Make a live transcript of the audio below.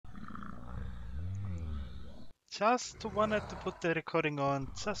Just wanted to put the recording on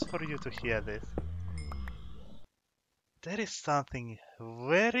just for you to hear this. There is something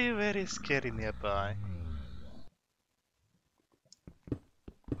very, very scary nearby.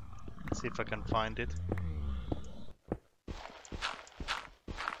 Let's see if I can find it.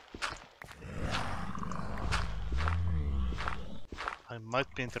 I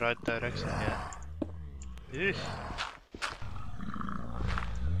might be in the right direction here. Eesh.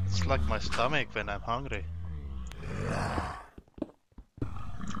 It's like my stomach when I'm hungry.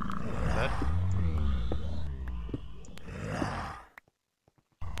 That.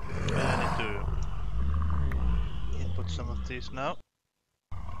 I need to input some of these now.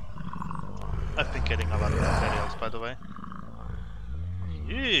 I've been getting a lot of materials, by the way.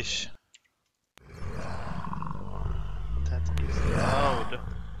 Yeesh! That is loud.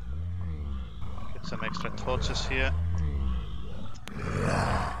 Get some extra torches here.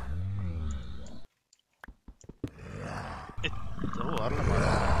 Oh,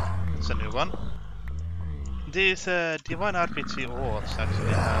 Arlamar. It's a new one. These Divine RPG orbs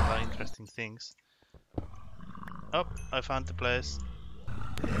actually have interesting things. Oh, I found the place.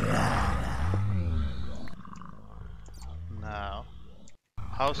 Now,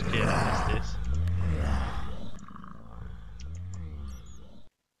 how scary is this?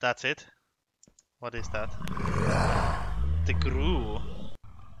 That's it? What is that? The Grue.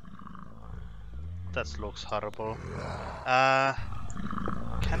 That looks horrible.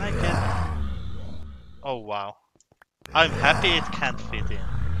 Can I get... Oh wow. I'm happy it can't fit in.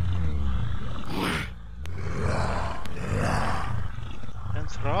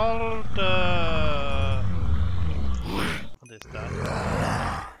 Enthralled... What is that?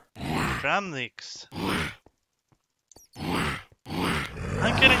 Kramnix.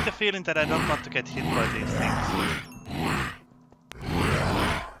 I'm getting the feeling that I don't want to get hit by these things.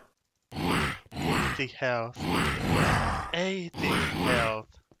 80 health. 80 health.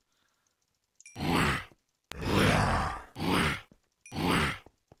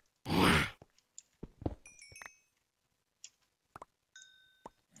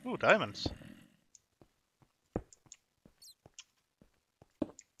 Ooh, diamonds.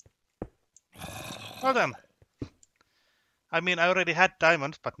 Well then. I mean, I already had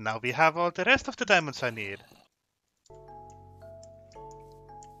diamonds, but now we have all the rest of the diamonds I need.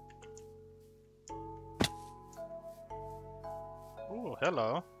 Ooh,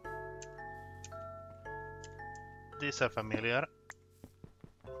 hello. These are familiar.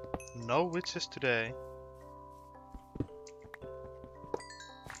 No witches today.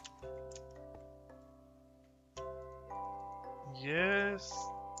 Yes.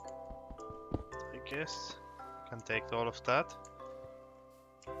 I guess I can take all of that.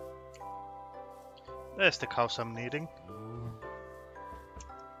 There's the cows I'm needing.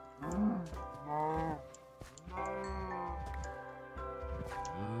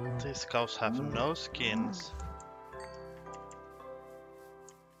 These cows have no skins.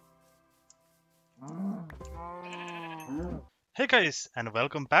 Hey guys, and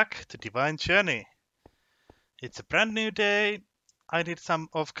welcome back to Divine Journey. It's a brand new day. I did some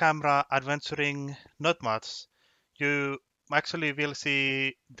off-camera adventuring, not much. You actually will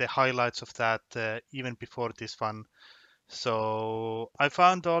see the highlights of that even before this one. So I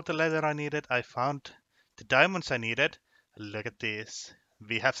found all the leather I needed. I found the diamonds I needed. Look at this.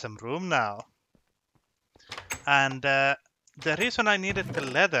 We have some room now. And the reason I needed the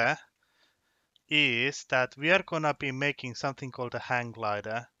leather is that we are gonna be making something called a hang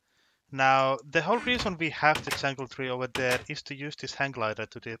glider. Now, the whole reason we have the jungle tree over there is to use this hang glider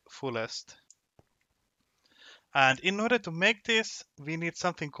to the fullest. And in order to make this, we need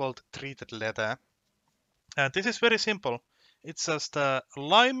something called treated leather. And this is very simple. It's just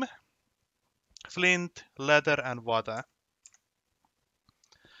lime, flint, leather, and water.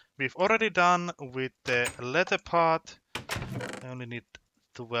 We've already done with the leather part. I only need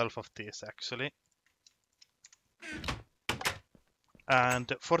 12 of these actually.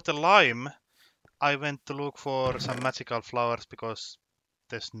 And for the lime, I went to look for some magical flowers because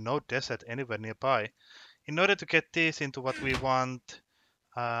there's no desert anywhere nearby. In order to get these into what we want,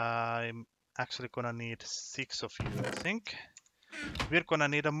 I'm actually gonna need 6 of you, I think. We're gonna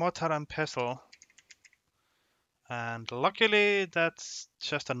need a mortar and pestle. And luckily that's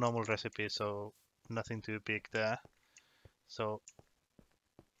just a normal recipe, so nothing too big there. So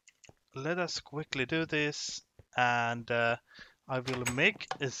let us quickly do this, and I will make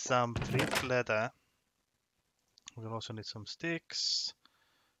some treated leather. We'll also need some sticks,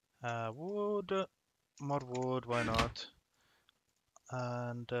 wood, more wood, why not?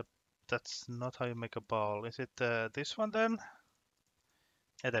 And that's not how you make a ball. Is it this one then?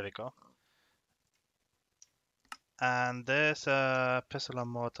 Yeah, there we go. and there's a pestle and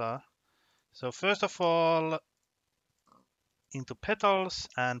mortar. So first of all, into petals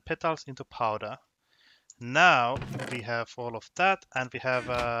and petals into powder. Now we have all of that, and we have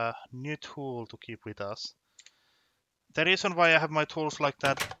a new tool to keep with us. The reason why I have my tools like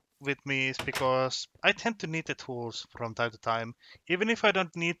that with me is because I tend to need the tools from time to time. Even if I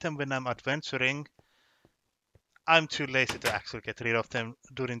don't need them when I'm adventuring, I'm too lazy to actually get rid of them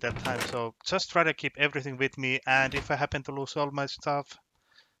during that time. So just try to keep everything with me, and if I happen to lose all my stuff,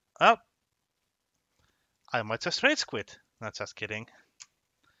 oh, I might just rage quit. Not just kidding.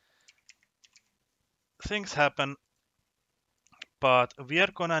 Things happen, but we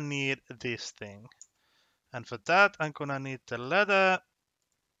are gonna need this thing. And for that, I'm gonna need the leather,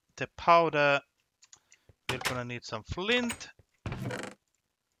 the powder, we're gonna need some flint.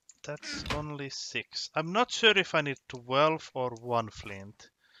 That's only 6. I'm not sure if I need 12 or 1 flint.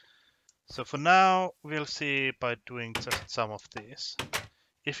 So for now, we'll see by doing just some of these.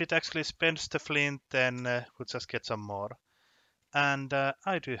 If it actually spends the flint, then we'll just get some more. And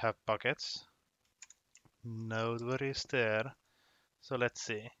I do have buckets. No worries there. So let's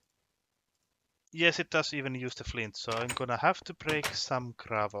see. Yes, it does even use the flint, so I'm gonna have to break some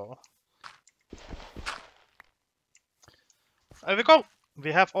gravel. There we go!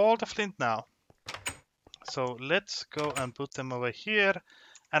 We have all the flint now. So let's go and put them over here.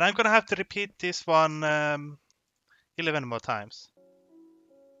 And I'm gonna have to repeat this one 11 more times.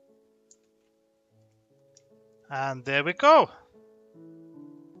 And there we go!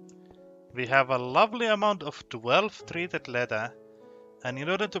 We have a lovely amount of 12 treated leather. And in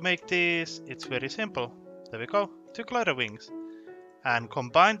order to make this, it's very simple. There we go, 2 glider wings. And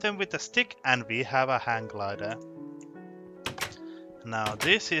combine them with a stick and we have a hang glider. Now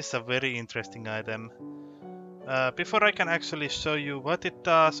this is a very interesting item. Before I can actually show you what it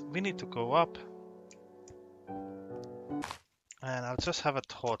does, we need to go up. And I'll just have a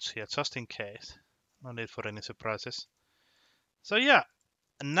torch here, just in case. No need for any surprises. So yeah,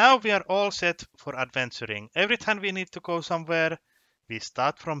 now we are all set for adventuring. Every time we need to go somewhere, we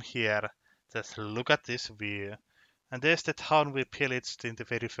start from here. Just look at this view. And there's the town we pillaged in the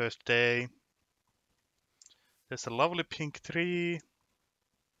very first day. There's a lovely pink tree.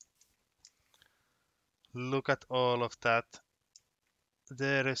 Look at all of that.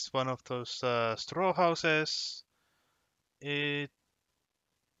 There is one of those straw houses. It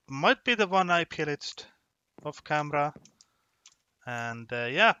might be the one I pillaged off camera. And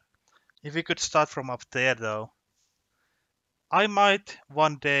yeah, if we could start from up there though. I might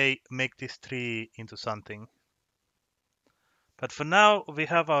one day make this tree into something. But for now, we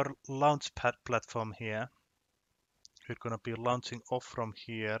have our launch pad platform here. We're gonna be launching off from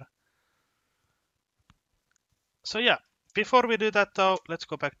here. So yeah, before we do that though, let's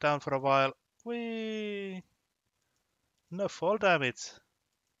go back down for a while. No fall damage.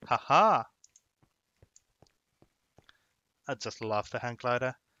 Haha! I just love the hang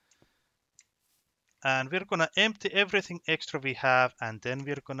glider. And we're gonna empty everything extra we have and then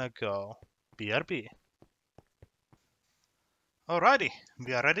we're gonna go. BRB. Alrighty,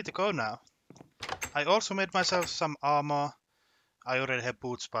 we are ready to go now. I also made myself some armor. I already have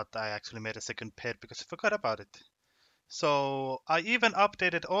boots, but I actually made a second pair because I forgot about it. So I even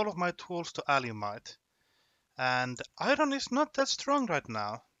updated all of my tools to alumite. And iron is not that strong right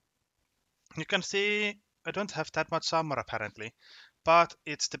now. You can see I don't have that much armor apparently, but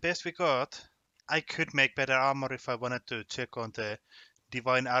it's the best we got. I could make better armor if I wanted to check on the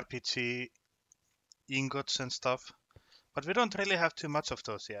Divine RPG ingots and stuff, but we don't really have too much of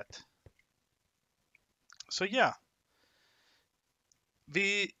those yet. So yeah,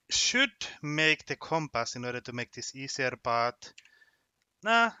 we should make the compass in order to make this easier, but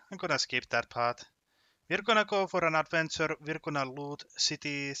nah, I'm gonna skip that part. We're gonna go for an adventure, we're gonna loot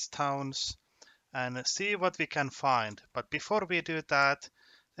cities, towns, and see what we can find. But before we do that,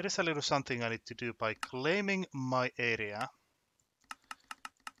 there is a little something I need to do by claiming my area.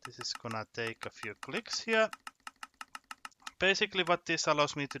 This is gonna take a few clicks here. Basically what this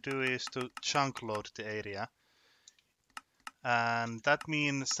allows me to do is to chunk load the area. And that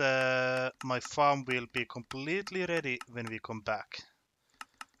means my farm will be completely ready when we come back.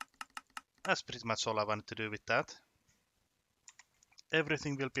 That's pretty much all I wanted to do with that.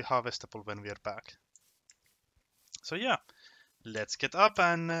 Everything will be harvestable when we are back. So yeah, let's get up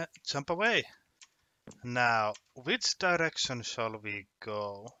and jump away. Now, which direction shall we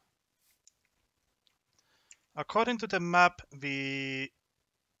go? According to the map, we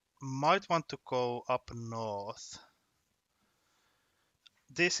might want to go up north.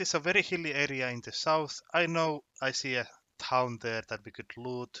 This is a very hilly area in the south. I know I see a town there that we could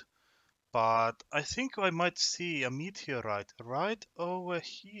loot, But I think I might see a meteorite right over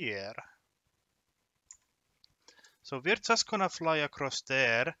here. So we're just gonna fly across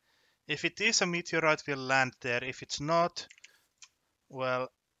there. If it is a meteorite, we'll land there. If it's not, well,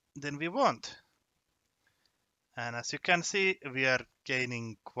 then we won't. And as you can see, we are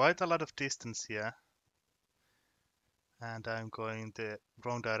gaining quite a lot of distance here. And I'm going the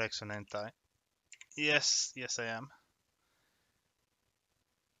wrong direction, ain't I? Yes, yes I am.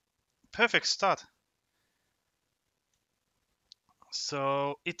 Perfect start.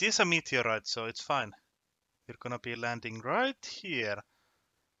 So it is a meteorite, so it's fine. We're gonna be landing right here.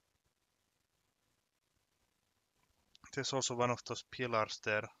 There's also one of those pillars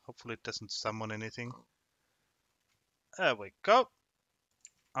there. Hopefully it doesn't summon anything. There we go.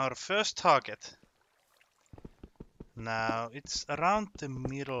 Our first target. Now it's around the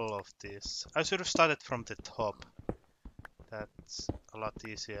middle of this. I should have started from the top. That's a lot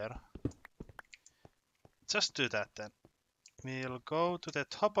easier. Just do that then. We'll go to the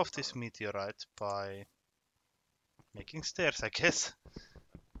top of this meteorite by making stairs, I guess.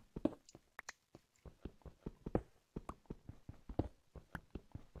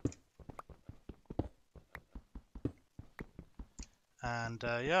 And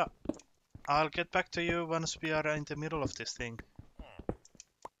yeah, I'll get back to you once we are in the middle of this thing.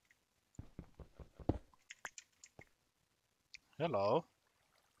 Hello.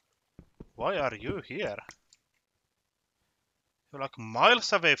 Why are you here? You're like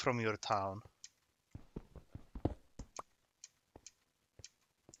miles away from your town.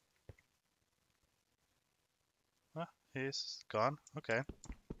 Ah, he's gone. Okay.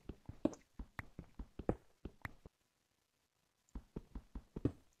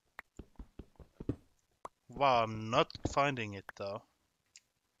 Wow, I'm not finding it though.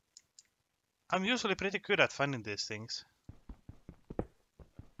 I'm usually pretty good at finding these things.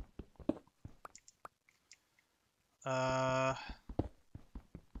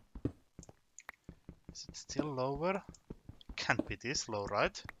 Is it still lower? Can't be this low,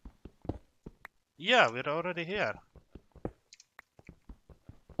 right? Yeah, we're already here.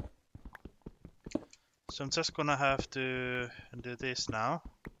 So I'm just gonna have to do this now.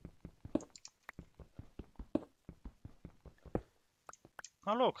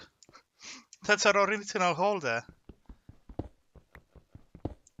 Oh look, that's our original hole there.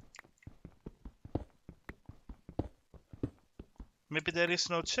 Maybe there is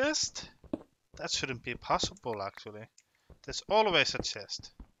no chest? That shouldn't be possible actually. There's always a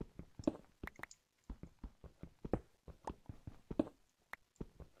chest.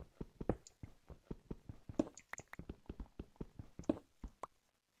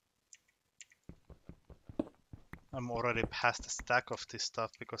 I'm already past the stack of this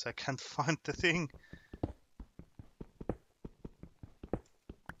stuff because I can't find the thing.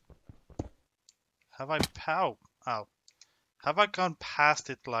 Have I Ow. Have I gone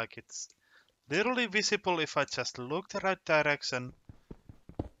past it like it's literally visible if I just look the right direction?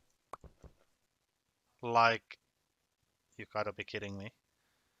 Like, you gotta be kidding me.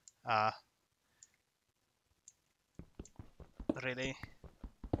 Really?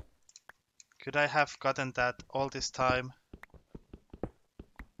 Could I have gotten that all this time?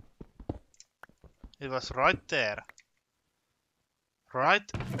 It was right there.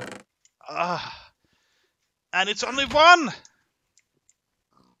 Right? Ah. And it's only one!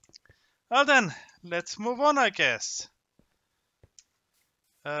 Well then, let's move on, I guess.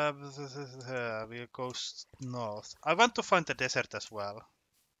 We'll go north. I want to find the desert as well.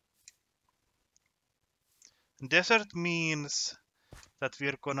 Desert means that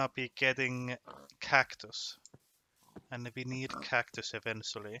we're gonna be getting cactus. And we need cactus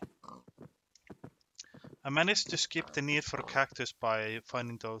eventually. I managed to skip the need for cactus by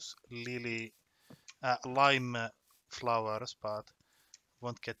finding those lime flowers, but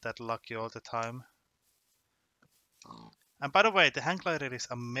won't get that lucky all the time. And by the way, the hang glider is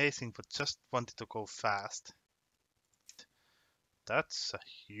amazing, but just wanted to go fast. That's a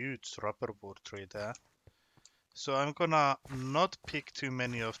huge rubber wood tree there. So I'm gonna not pick too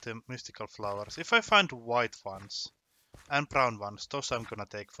many of the mystical flowers. If I find white ones and brown ones, those I'm gonna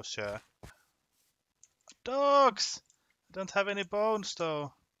take for sure. Dogs! I don't have any bones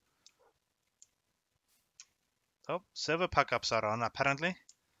though. Oh, server packups are on apparently.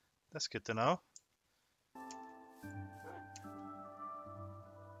 That's good to know.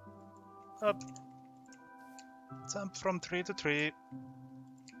 Up. Jump from tree to tree.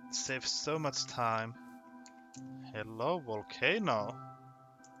 Saves so much time. Hello, volcano.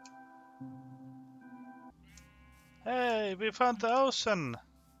 Hey, we found the ocean.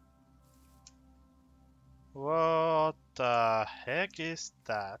 What the heck is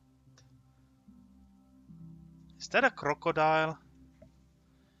that? Is that a crocodile?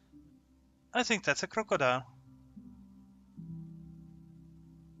 I think that's a crocodile.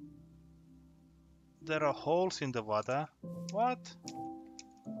 There are holes in the water. What?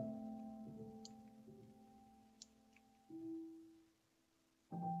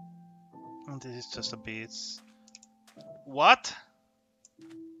 And this is just a beach. What?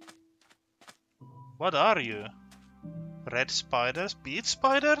 What are you? Red spiders? Beach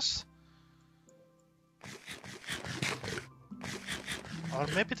spiders? Or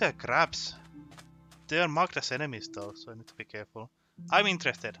maybe they're crabs. They are marked as enemies though, so I need to be careful. I'm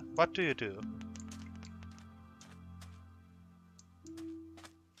interested. What do you do?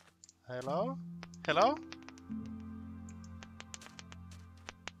 Hello? Hello?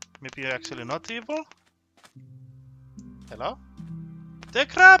 Maybe you're actually not evil? Hello? They're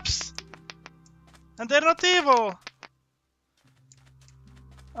crabs! And they're not evil!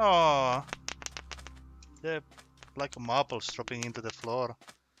 Oh, they're like marbles dropping into the floor.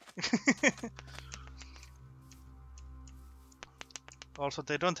 Also,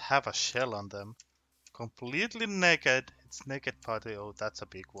 they don't have a shell on them. Completely naked. It's naked party. Oh, that's a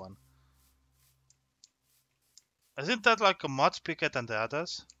big one. Isn't that like a much bigger than the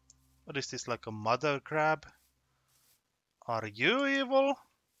others? Or is this like a mother crab? Are you evil?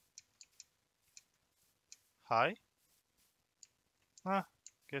 Hi? Ah,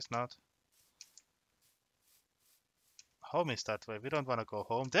 guess not. Home is that way. We don't want to go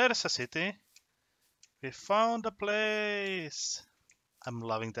home. There's a city. We found a place. I'm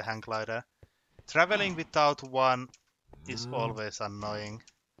loving the hang glider. Traveling without one is always annoying.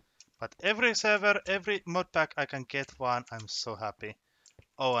 But every server, every mod pack I can get one, I'm so happy.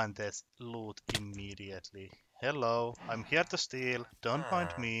 Oh, and there's loot immediately. Hello, I'm here to steal. Don't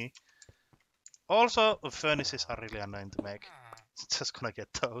mind me. Also, furnaces are really annoying to make. Just gonna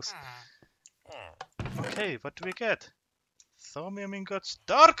get those. Okay, what do we get? Thaumium ingots.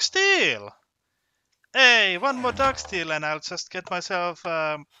 Dark steel! Hey, one more dark steel and I'll just get myself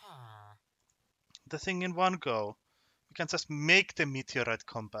the thing in one go. We can just make the meteorite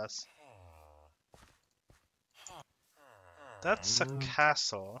compass. That's a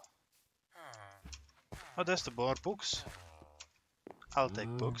castle. Oh, there's the board books. I'll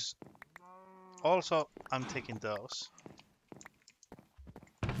take books. Also, I'm taking those.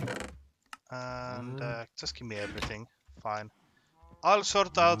 And just give me everything. Fine. I'll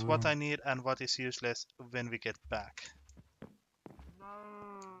sort out what I need and what is useless when we get back.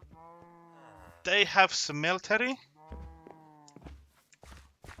 They have smeltery.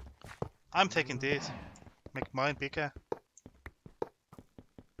 I'm taking this. Make mine bigger.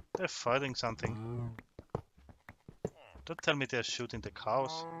 They're fighting something. Don't tell me they're shooting the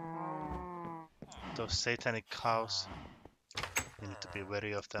cows. Those satanic cows. We need to be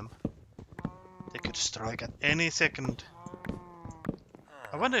wary of them. They could strike at any second.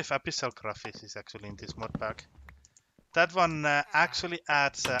 I wonder if Abyssal Graphics is actually in this mod pack. That one actually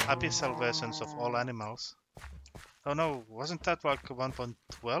adds abyssal versions of all animals. Oh no, wasn't that like a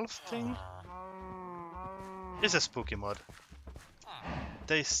 1.12 thing? It's a spooky mod.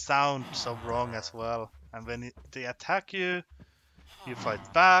 They sound so wrong as well. And when they attack you, you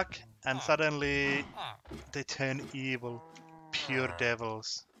fight back, and suddenly they turn evil. Pure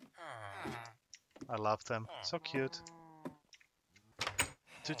devils. I love them. So cute.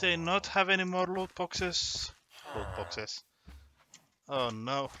 Do they not have any more loot boxes? Loot boxes. Oh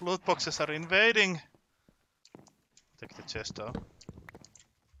no, loot boxes are invading! Take the chest though.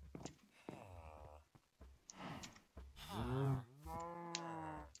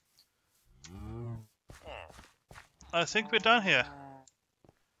 I think we're done here.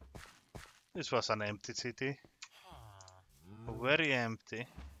 This was an empty city. Very empty.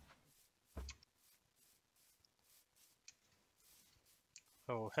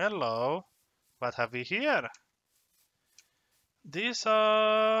 Oh, hello. What have we here? These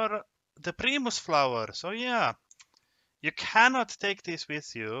are the Primus flowers. Oh yeah. You cannot take these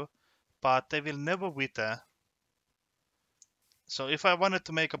with you, but they will never wither. So if I wanted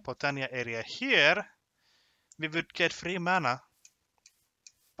to make a Botania area here, we would get free mana.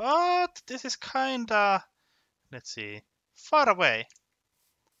 But this is kinda, let's see, far away.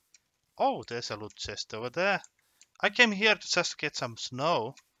 Oh, there's a loot chest over there. I came here to just get some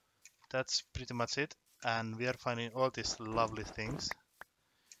snow. That's pretty much it. And we are finding all these lovely things.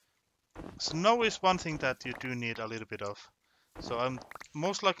 Snow is one thing that you do need a little bit of. So I'm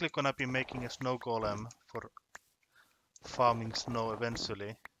most likely gonna be making a snow golem for farming snow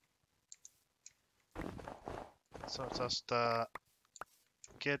eventually. So just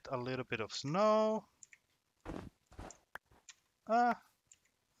get a little bit of snow. I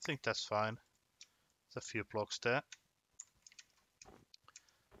think that's fine. There's a few blocks there.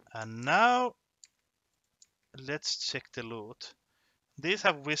 And now let's check the loot. These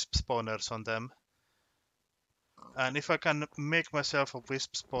have wisp spawners on them. And if I can make myself a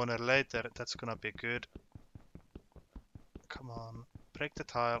wisp spawner later, that's gonna be good. Come on, break the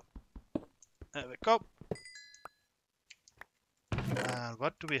tile. There we go. And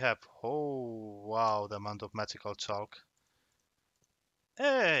what do we have? Oh, wow, the amount of magical chalk.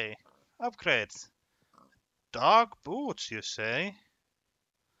 Hey, upgrades. Dark boots, you say?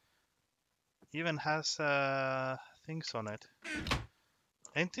 Even has things on it.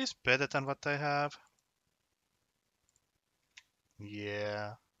 Ain't this better than what I have?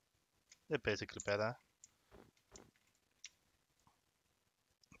 Yeah, they're basically better.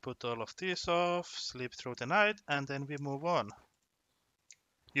 Put all of these off, sleep through the night, and then we move on.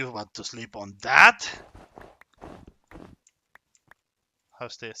 You want to sleep on that?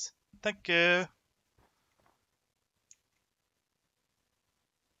 How's this? Thank you.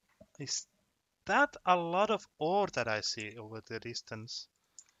 Is that a lot of ore that I see over the distance?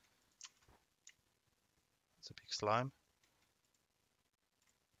 It's a big slime.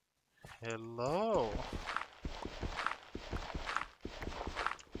 Hello.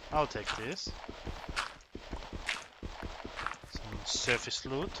 I'll take this. Some surface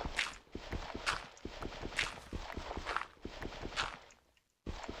loot.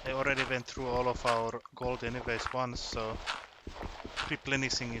 I already went through all of our gold anyways once, so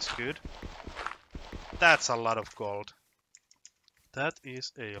replenishing is good. That's a lot of gold. That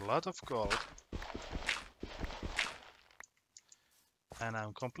is a lot of gold. And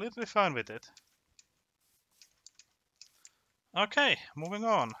I'm completely fine with it. Okay, moving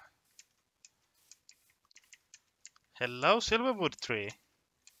on. Hello, Silverwood tree.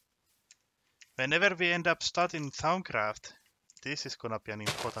 Whenever we end up starting Thaumcraft, this is gonna be an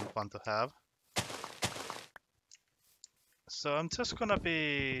important one to have. So I'm just gonna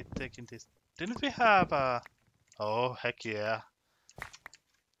be taking this. Didn't we have a... Oh, heck yeah.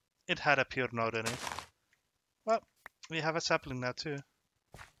 It had a pure node in it. Well, we have a sapling now too.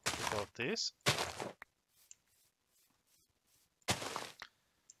 We got this.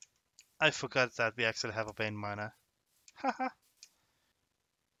 I forgot that we actually have a vein miner. Haha.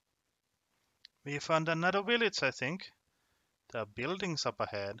 We found another village, I think. There are buildings up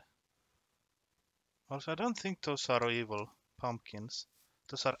ahead. Also, I don't think those are evil pumpkins.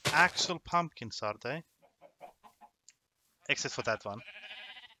 Those are actual pumpkins, are they? Except for that one.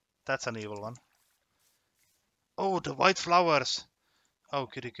 That's an evil one. Oh, the white flowers! Oh,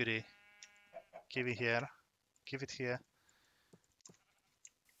 goody goody. Give it here. Give it here.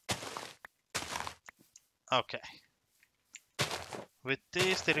 Okay. With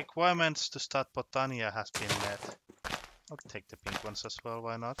these, the requirements to start Botania has been met. I'll take the pink ones as well,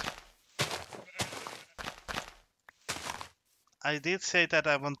 why not? I did say that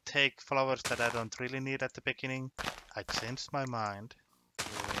I won't take flowers that I don't really need at the beginning. I changed my mind.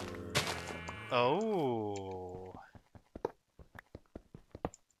 Oh.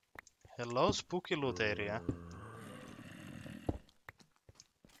 Hello, spooky loot area.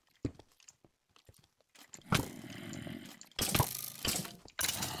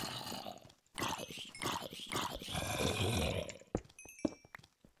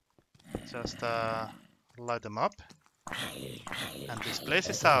 Just light them up. And this place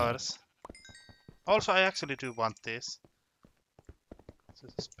is ours. Also, I actually do want this. So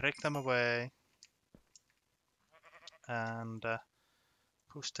just break them away. And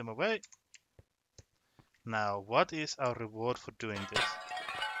push them away. Now, what is our reward for doing this?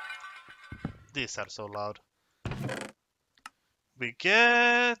 These are so loud. We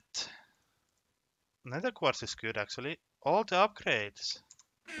get... Nether quartz is good, actually. All the upgrades.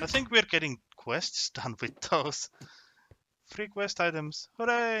 I think we're getting quests done with those. Free quest items.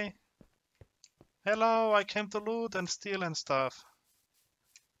 Hooray! Hello, I came to loot and steal and stuff.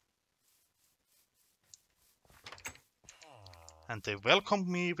 And they welcomed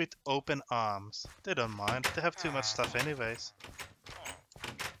me with open arms. They don't mind, they have too much stuff anyways.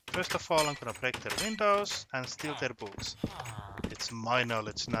 First of all, I'm gonna break their windows and steal their boots. It's my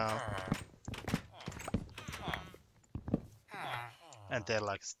knowledge now. And they're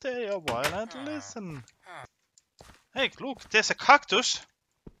like, stay a while and listen. Hey, look, there's a cactus.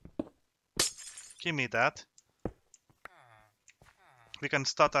 Give me that. We can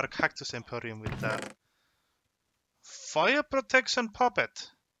start our cactus emporium with that. Fire protection puppet.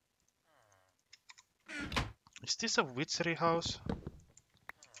 Is this a witchery house?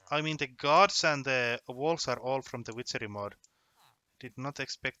 I mean, the guards and the walls are all from the witchery mod. Did not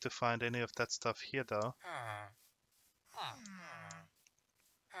expect to find any of that stuff here though.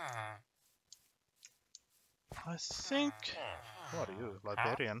 I think... What are you,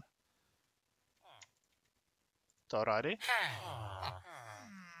 librarian? Alrighty.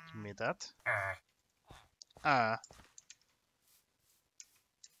 Give me that. Ah.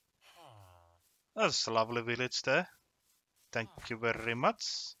 That's a lovely village there. Thank you very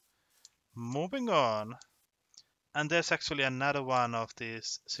much. Moving on. And there's actually another one of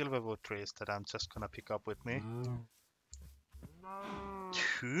these silverwood trees that I'm just gonna pick up with me.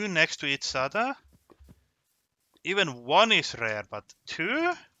 Two next to each other. Even one is rare, but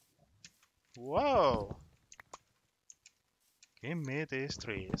two? Whoa. Give me these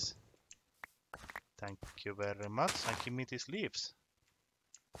trees. Thank you very much. And give me these leaves.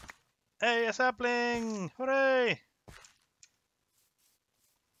 Hey, a sapling! Hooray!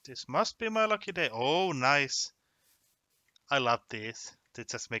 This must be my lucky day. Oh, nice. I love these. They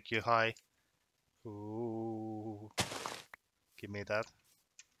just make you high. Ooh. Give me that.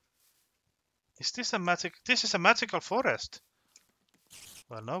 Is this a magic? This is a magical forest.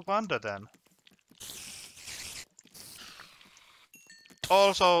 Well, no wonder then.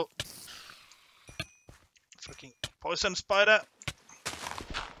 Also, freaking poison spider.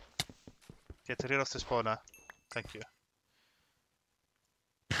 Get rid of the spawner. Thank you.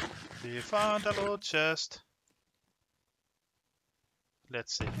 We found a loot chest.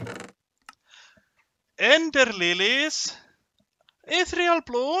 Let's see. Ender lilies. Ethereal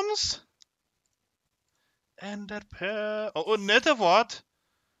blooms. Ender pearl. Oh, nether what?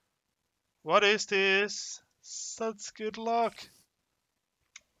 What is this? Such good luck.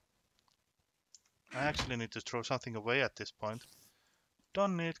 I actually need to throw something away at this point.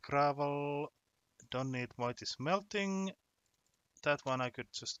 Don't need gravel. Don't need mighty smelting. That one I could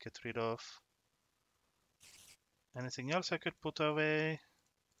just get rid of. Anything else I could put away?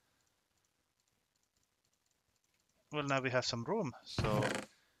 Well, now we have some room. So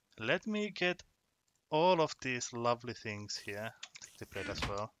let me get all of these lovely things here. Take the bread as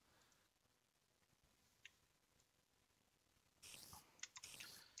well.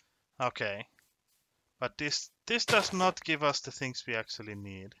 Okay. But this does not give us the things we actually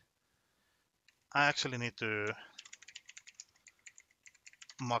need. I actually need to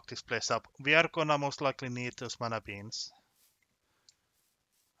mark this place up. We are gonna most likely need those mana beans.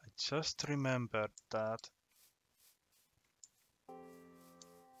 I just remembered that.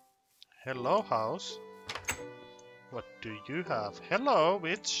 Hello, house. What do you have? Hello,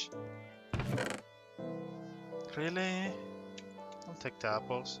 witch. Really? I'll take the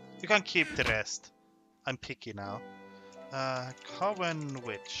apples. You can keep the rest. I'm picky now. Coven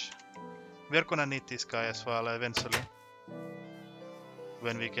witch. We're gonna need this guy as well eventually.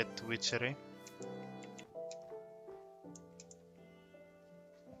 When we get to witchery.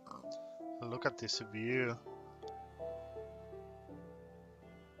 Look at this view.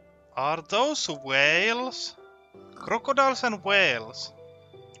 Are those whales? Crocodiles and whales.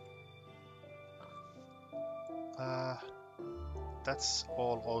 That's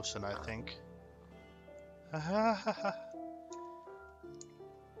all ocean, I think.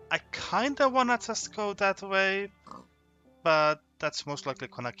 I kinda wanna just go that way, but that's most likely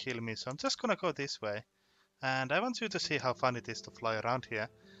gonna kill me, so I'm just gonna go this way. And I want you to see how fun it is to fly around here.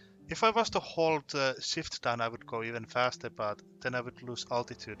 If I was to hold shift down, I would go even faster, but then I would lose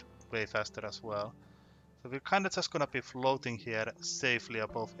altitude way faster as well. So we're kinda just gonna be floating here safely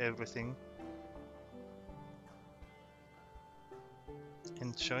above everything.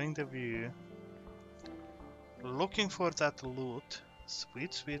 Enjoying the view. Looking for that loot.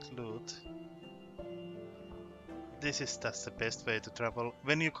 Sweet, sweet loot. That's the best way to travel.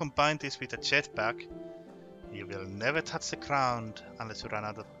 When you combine this with a jetpack, you will never touch the ground unless you run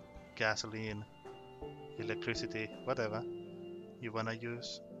out of gasoline, electricity, whatever you wanna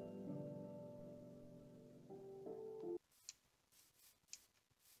use.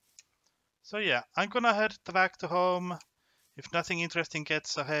 So yeah, I'm gonna head back to home. If nothing interesting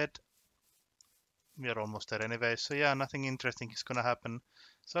gets ahead, we are almost there anyway, so yeah, nothing interesting is gonna happen.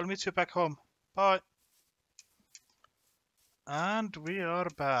 So I'll meet you back home. Bye! And we are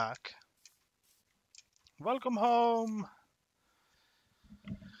back. Welcome home!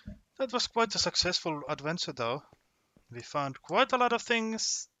 That was quite a successful adventure though. We found quite a lot of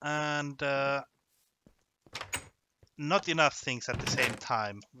things and not enough things at the same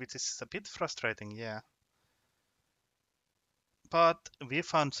time, which is a bit frustrating, yeah. But we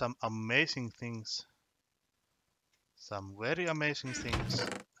found some amazing things. Some very amazing things.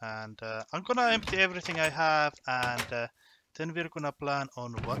 And I'm gonna empty everything I have and then we're gonna plan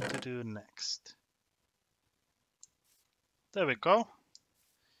on what to do next. There we go.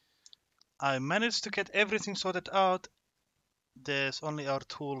 I managed to get everything sorted out. There's only our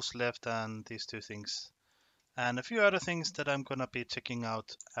tools left and these two things. and a few other things that I'm gonna be checking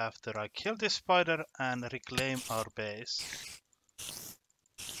out after I kill this spider and reclaim our base.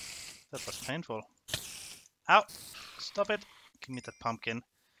 That was painful. Ow! Stop it! Give me that pumpkin.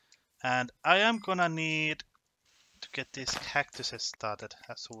 And I am gonna need to get these cactuses started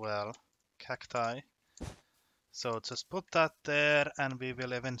as well. Cacti. So just put that there and we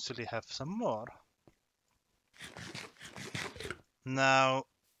will eventually have some more. Now,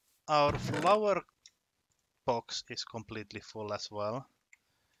 our flower box is completely full as well.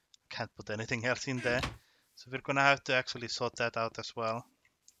 Can't put anything else in there. So we're gonna have to actually sort that out as well.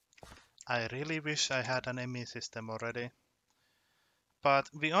 I really wish I had an ME system already. But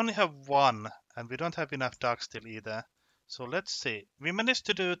we only have one and we don't have enough dark steel either. So let's see. We managed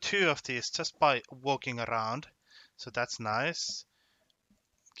to do 2 of these just by walking around. So that's nice.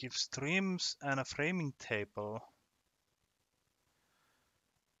 Give streams and a framing table.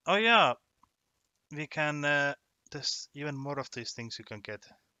 Oh yeah, we can, there's even more of these things you can get.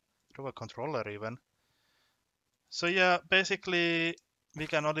 Through a controller even. So yeah, basically we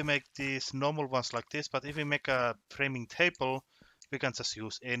can only make these normal ones like this, but if we make a framing table, we can just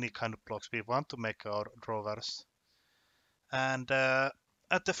use any kind of blocks we want to make our drawers. And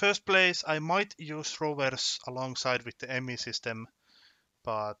at the first place, I might use rovers alongside with the ME system,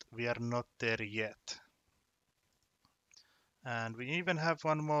 but we are not there yet. And we even have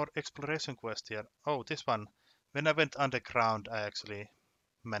one more exploration quest here. Oh, this one. When I went underground, I actually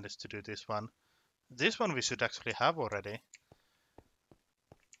managed to do this one. This one we should actually have already.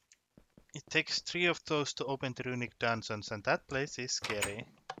 It takes 3 of those to open the runic dungeons, and that place is scary.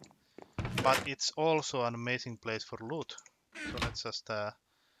 But it's also an amazing place for loot. So let's just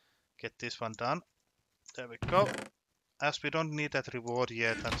get this one done. There we go. As we don't need that reward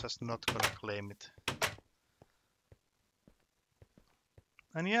yet, I'm just not gonna claim it.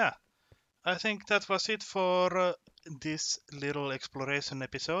 And yeah, I think that was it for this little exploration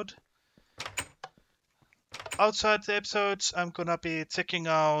episode. Outside the episodes, I'm gonna be checking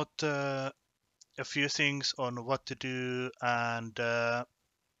out a few things on what to do and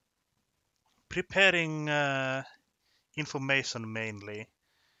preparing information mainly.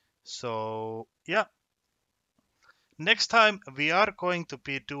 So yeah, next time we are going to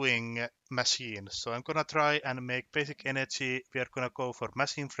be doing machines. So I'm gonna try and make basic energy. We are gonna go for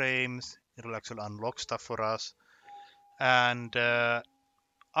machine frames. It will actually unlock stuff for us. And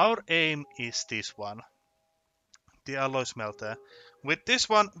our aim is this one, the alloy smelter. With this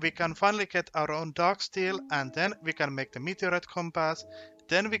one, we can finally get our own dark steel, and then we can make the meteorite compass.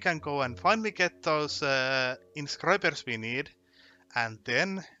 Then we can go and finally get those inscribers we need, and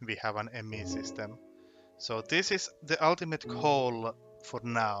then we have an ME system. So this is the ultimate goal for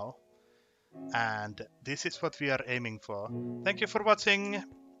now, and this is what we are aiming for. Thank you for watching,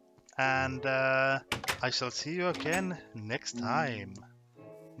 and I shall see you again next time.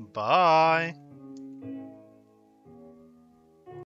 Bye!